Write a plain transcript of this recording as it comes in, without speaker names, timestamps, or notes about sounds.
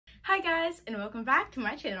Hi guys, and welcome back to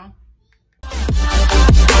my channel.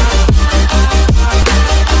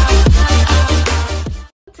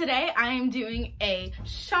 Today I am doing a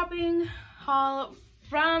shopping haul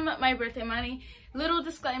from my birthday money. Little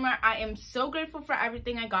disclaimer, I am so grateful for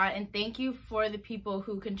everything I got, and thank you for the people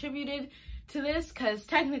who contributed to this, because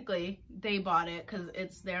technically they bought it because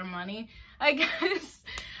it's their money, I guess.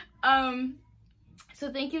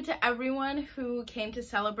 So thank you to everyone who came to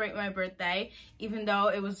celebrate my birthday, even though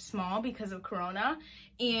it was small because of Corona.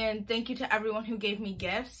 And thank you to everyone who gave me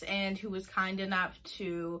gifts and who was kind enough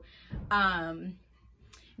to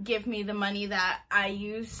give me the money that I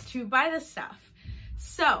used to buy this stuff.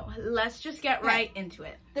 So let's just get right into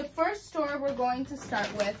it. The first store we're going to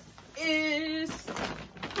start with is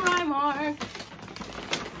Primark.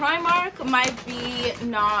 Primark might be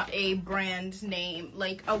not a brand name,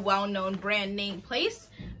 like a well-known brand name place,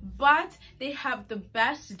 but they have the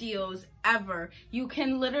best deals ever. You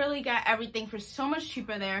can literally get everything for so much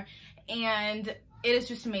cheaper there, and it is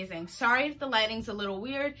just amazing. Sorry if the lighting's a little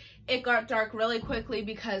weird. It got dark really quickly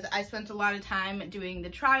because I spent a lot of time doing the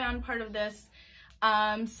try-on part of this.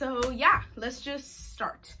 So yeah, let's just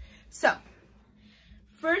start. So,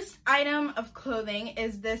 first item of clothing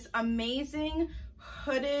is this amazing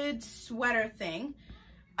hooded sweater thing.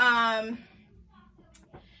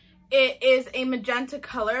 It is a magenta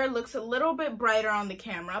color. It looks a little bit brighter on the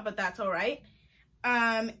camera, but that's all right.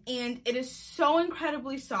 And it is so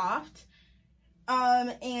incredibly soft.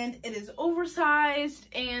 And it is oversized,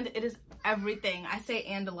 and it is everything. I say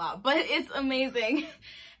and a lot, but it's amazing.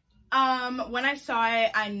 When I saw it,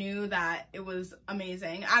 I knew that it was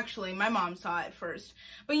amazing. Actually, my mom saw it first,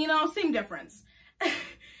 but you know, same difference.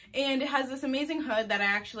 And it has this amazing hood that I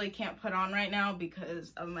actually can't put on right now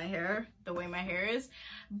because of my hair, the way my hair is.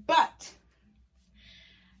 But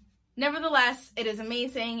nevertheless, it is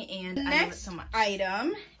amazing, and I love it so much. Next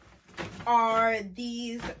item are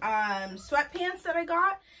these sweatpants that I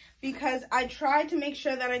got, because I tried to make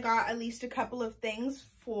sure that I got at least a couple of things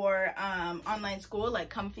for online school, like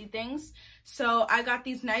comfy things. So I got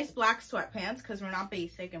these nice black sweatpants because we're not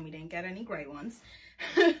basic and we didn't get any gray ones.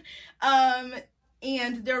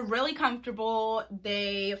 And they're really comfortable.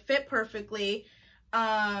 They fit perfectly.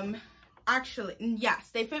 Actually,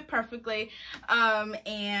 yes, they fit perfectly.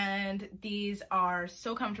 And these are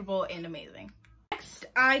so comfortable and amazing. Next,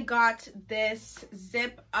 I got this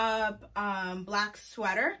zip up black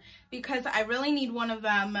sweater because I really need one of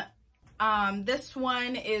them. This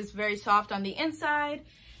one is very soft on the inside,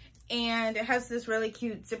 and it has this really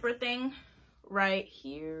cute zipper thing right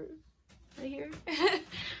here.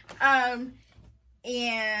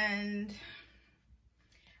 And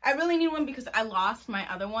I really need one because I lost my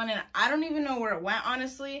other one, and I don't even know where it went,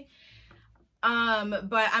 honestly.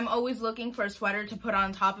 But I'm always looking for a sweater to put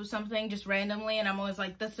on top of something just randomly, and I'm always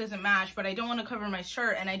like, this doesn't match, but I don't want to cover my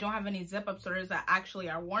shirt, and I don't have any zip-up sweaters that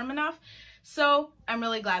actually are warm enough. So I'm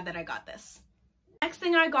really glad that I got this. Next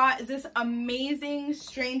thing I got is this amazing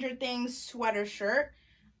Stranger Things sweater shirt.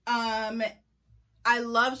 I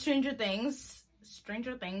love Stranger Things.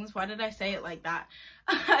 Stranger Things, why did I say it like that?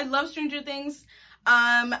 I love Stranger Things.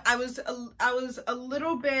 I was a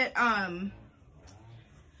little bit, I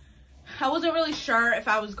wasn't really sure if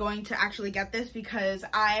I was going to actually get this because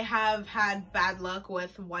I have had bad luck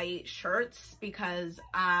with white shirts because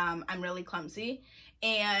I'm really clumsy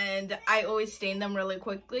and I always stain them really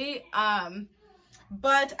quickly.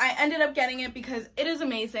 But I ended up getting it because it is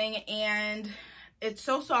amazing and it's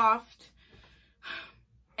so soft.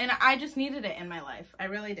 And I just needed it in my life. I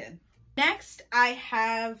really did. Next, I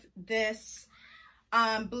have this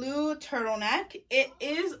blue turtleneck. It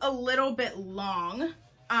is a little bit long.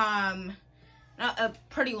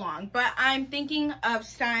 Pretty long. But I'm thinking of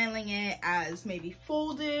styling it as maybe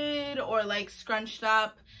folded or like scrunched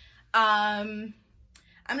up. I'm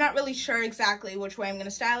not really sure exactly which way I'm going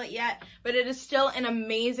to style it yet. But it is still an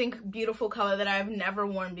amazing, beautiful color that I've never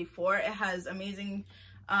worn before. It has amazing...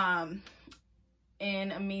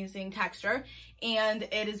 an amazing texture, and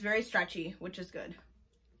it is very stretchy, which is good.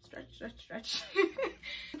 Stretch.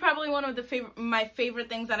 Probably one of my favorite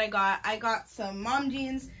things that I got some mom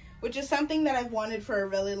jeans, which is something that I've wanted for a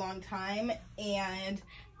really long time, and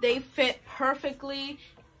they fit perfectly.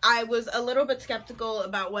 I was a little bit skeptical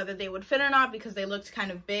about whether they would fit or not because they looked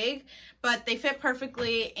kind of big, but they fit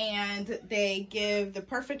perfectly and they give the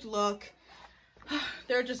perfect look.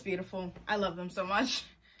 They're just beautiful. I love them so much.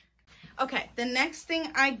 Okay, the next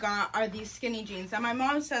thing I got are these skinny jeans that my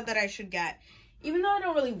mom said that I should get. Even though I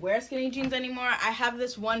don't really wear skinny jeans anymore, I have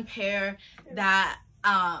this one pair that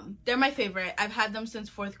they're my favorite. I've had them since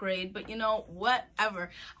 4th grade, but you know,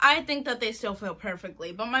 whatever. I think that they still fit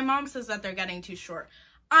perfectly, but my mom says that they're getting too short.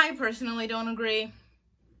 I personally don't agree,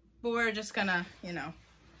 but we're just gonna, you know,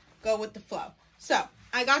 go with the flow. So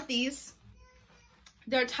I got these.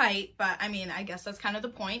 They're tight, but I mean, I guess that's kind of the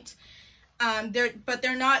point.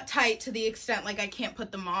 They're not tight to the extent like I can't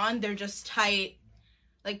put them on. They're just tight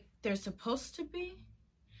like they're supposed to be.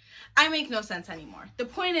 I make no sense anymore. The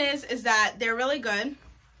point is that they're really good.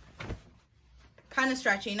 Kind of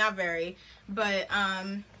stretchy, not very, but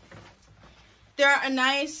they're a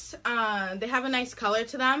nice, they have a nice color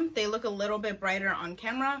to them. They look a little bit brighter on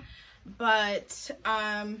camera, but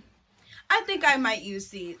I think I might use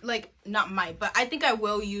these, like, not might, but I think I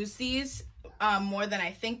will use these more than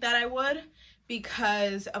I think that I would,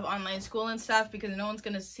 because of online school and stuff, because no one's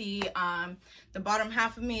gonna see the bottom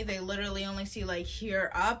half of me. They literally only see like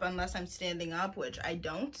here up, unless I'm standing up, which I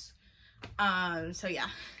don't. So yeah.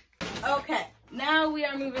 Okay, now we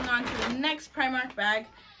are moving on to the next Primark bag.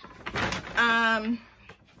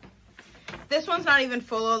 This one's not even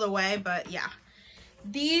full all the way, but yeah.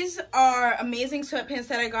 These are amazing sweatpants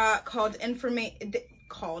that I got called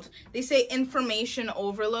they say Information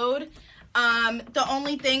Overload. The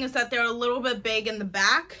only thing is that they're a little bit big in the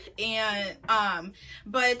back, and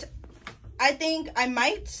but I think I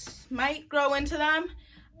might grow into them,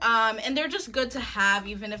 and they're just good to have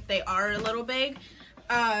even if they are a little big,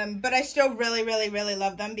 but I still really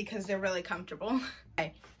love them because they're really comfortable.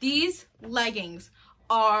 Okay. These leggings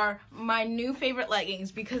are my new favorite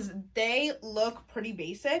leggings because they look pretty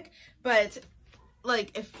basic, but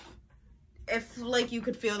like if like you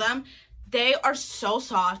could feel them, they are so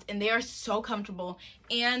soft and they are so comfortable,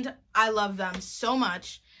 and I love them so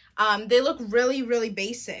much. They look really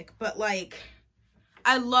basic, but like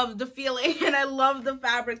I love the feeling and I love the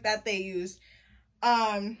fabric that they use.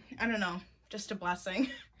 I don't know, just a blessing.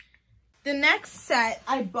 The next set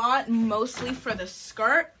I bought mostly for the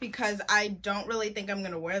skirt because I don't really think I'm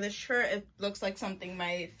gonna wear this shirt. It looks like something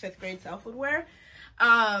my 5th grade self would wear.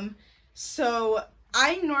 So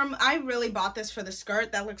I really bought this for the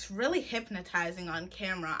skirt. That looks really hypnotizing on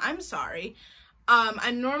camera. I'm sorry.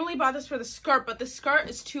 I normally bought this for the skirt, but the skirt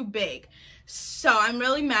is too big. So I'm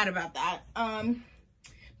really mad about that.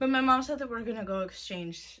 But my mom said that we're gonna go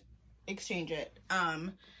exchange it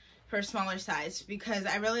for a smaller size because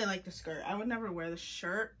I really like the skirt. I would never wear the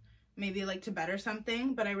shirt, maybe like to bed or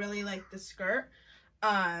something, but I really like the skirt,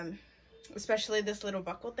 especially this little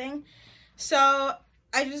buckle thing. So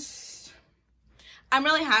I'm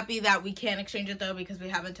really happy that we can exchange it though, because we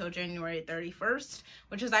have until January 31st,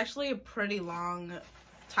 which is actually a pretty long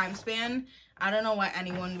time span. I don't know why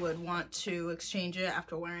anyone would want to exchange it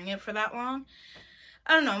after wearing it for that long.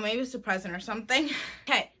 I don't know, maybe it's a present or something.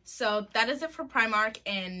 Okay, so that is it for Primark,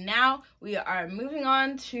 and now we are moving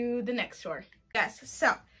on to the next store. Yes,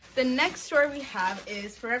 so the next store we have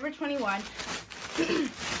is Forever 21.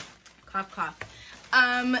 Cough, cough.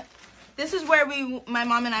 This is where my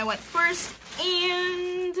mom and I went first,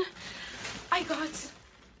 and I got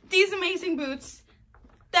these amazing boots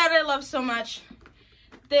that I love so much.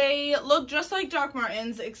 They look just like Doc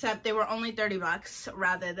Martens, except they were only 30 bucks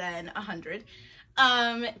rather than 100.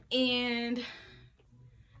 And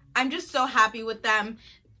I'm just so happy with them.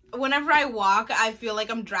 Whenever I walk, I feel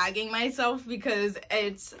like I'm dragging myself because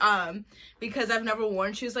it's because I've never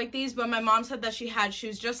worn shoes like these. But my mom said that she had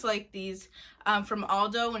shoes just like these from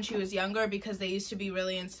Aldo when she was younger, because they used to be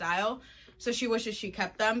really in style. So she wishes she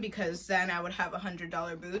kept them, because then I would have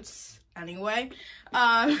 $100 boots anyway,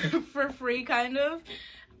 for free kind of.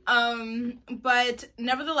 But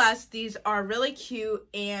nevertheless, these are really cute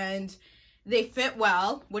and they fit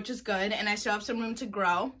well, which is good, and I still have some room to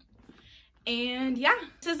grow. And yeah,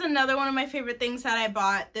 this is another one of my favorite things that I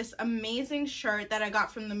bought. This amazing shirt that I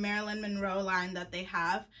got from the Marilyn Monroe line that they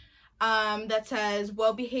have, that says,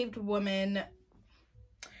 "Well-behaved women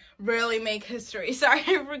really make history." Sorry,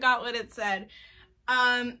 I forgot what it said.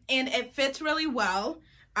 And it fits really well,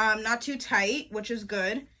 not too tight, which is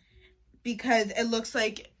good, because it looks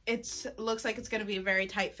like it's gonna be a very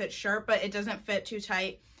tight fit shirt, but it doesn't fit too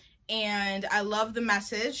tight. And I love the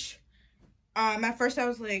message. At first I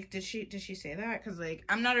was like, did she say that? Because like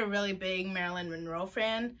I'm not a really big Marilyn Monroe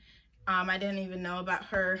fan. I didn't even know about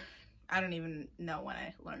her. I don't even know when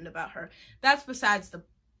I learned about her. That's beside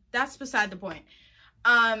the point.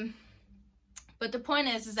 But the point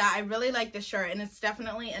is that I really like this shirt, and it's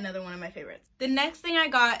definitely another one of my favorites. The next thing I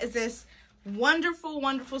got is this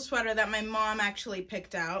wonderful sweater that my mom actually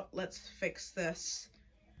picked out. Let's fix this.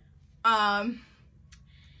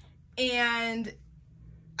 And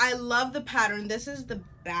I love the pattern. This is the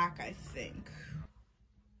back, I think.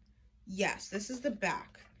 Yes, this is the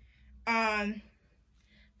back.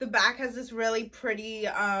 The back has this really pretty,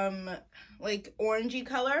 like orangey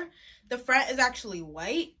color. The front is actually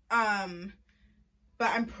white. But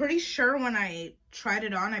I'm pretty sure when I tried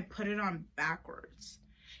it on, I put it on backwards.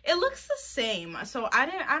 It looks the same, so I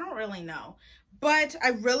don't really know. But I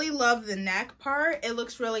really love the neck part. It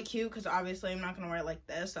looks really cute because obviously I'm not going to wear it like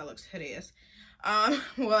this. That looks hideous.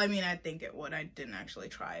 Well, I mean, I think it would. I didn't actually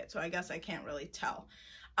try it, so I guess I can't really tell.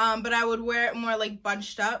 But I would wear it more like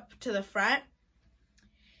bunched up to the front.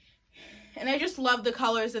 And I just love the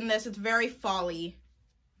colors in this. It's very fall-y,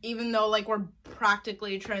 even though like we're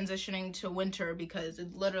practically transitioning to winter because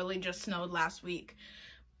it literally just snowed last week.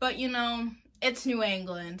 But you know, it's New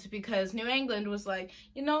England because New England was like,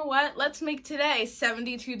 you know what? Let's make today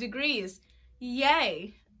 72 degrees.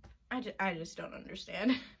 Yay. I just don't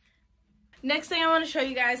understand. Next thing I want to show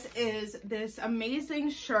you guys is this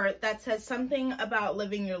amazing shirt that says something about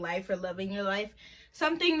living your life or living your life.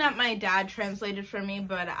 Something that my dad translated for me,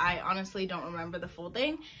 but I honestly don't remember the full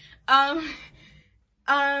thing. The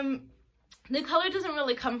color doesn't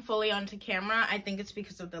really come fully onto camera. I think it's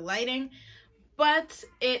because of the lighting. But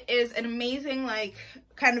it is an amazing, like,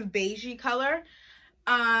 kind of beigey color.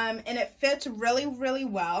 And it fits really, really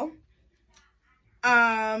well.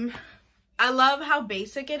 I love how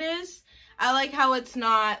basic it is. I like how it's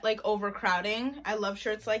not, like, overcrowding. I love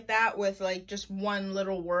shirts like that with, like, just one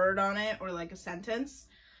little word on it or, like, a sentence.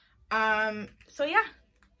 So, yeah.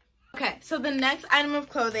 Okay, so the next item of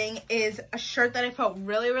clothing is a shirt that I felt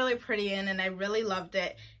really, really pretty in, and I really loved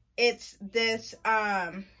it. It's this,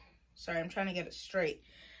 sorry, I'm trying to get it straight.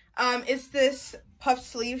 It's this puff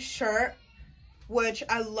sleeve shirt, which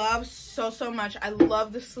I love so, so much. I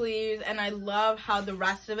love the sleeves, and I love how the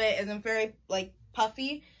rest of it isn't very, like,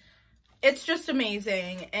 puffy. It's just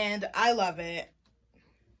amazing, and I love it.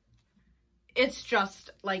 It's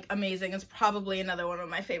just, like, amazing. It's probably another one of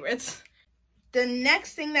my favorites. The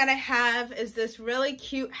next thing that I have is this really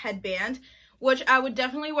cute headband, which I would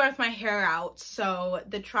definitely wear with my hair out, so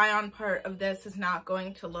the try-on part of this is not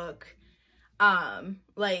going to look,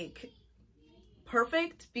 like,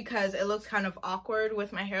 perfect, because it looks kind of awkward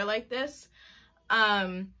with my hair like this.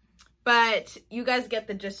 But you guys get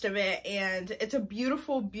the gist of it, and it's a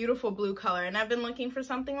beautiful, beautiful blue color, and I've been looking for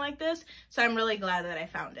something like this, so I'm really glad that I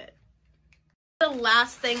found it. The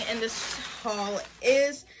last thing in this haul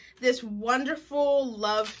is this wonderful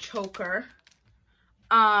love choker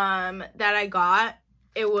that I got.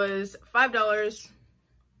 It was $5.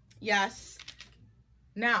 Yes,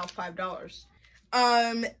 now $5.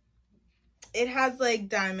 It has like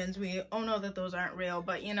diamonds. We all know that those aren't real,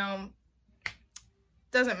 but you know,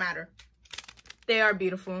 doesn't matter. They are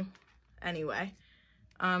beautiful anyway.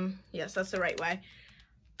 Yes, that's the right way.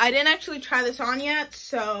 I didn't actually try this on yet,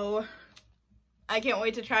 so I can't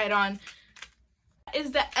wait to try it on. That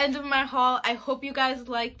is the end of my haul. I hope you guys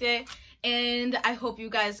liked it, and I hope you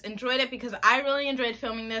guys enjoyed it, because I really enjoyed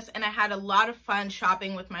filming this, and I had a lot of fun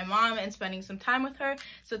shopping with my mom and spending some time with her.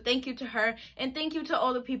 So thank you to her, and thank you to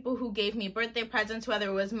all the people who gave me birthday presents, whether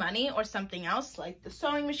it was money or something else like the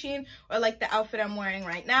sewing machine or like the outfit I'm wearing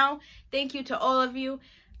right now. Thank you to all of you.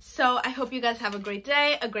 So I hope you guys have a great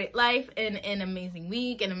day, a great life, and an amazing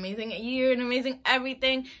week, an amazing year, an amazing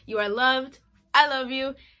everything. You are loved. I love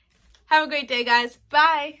you. Have a great day, guys.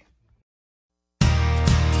 Bye.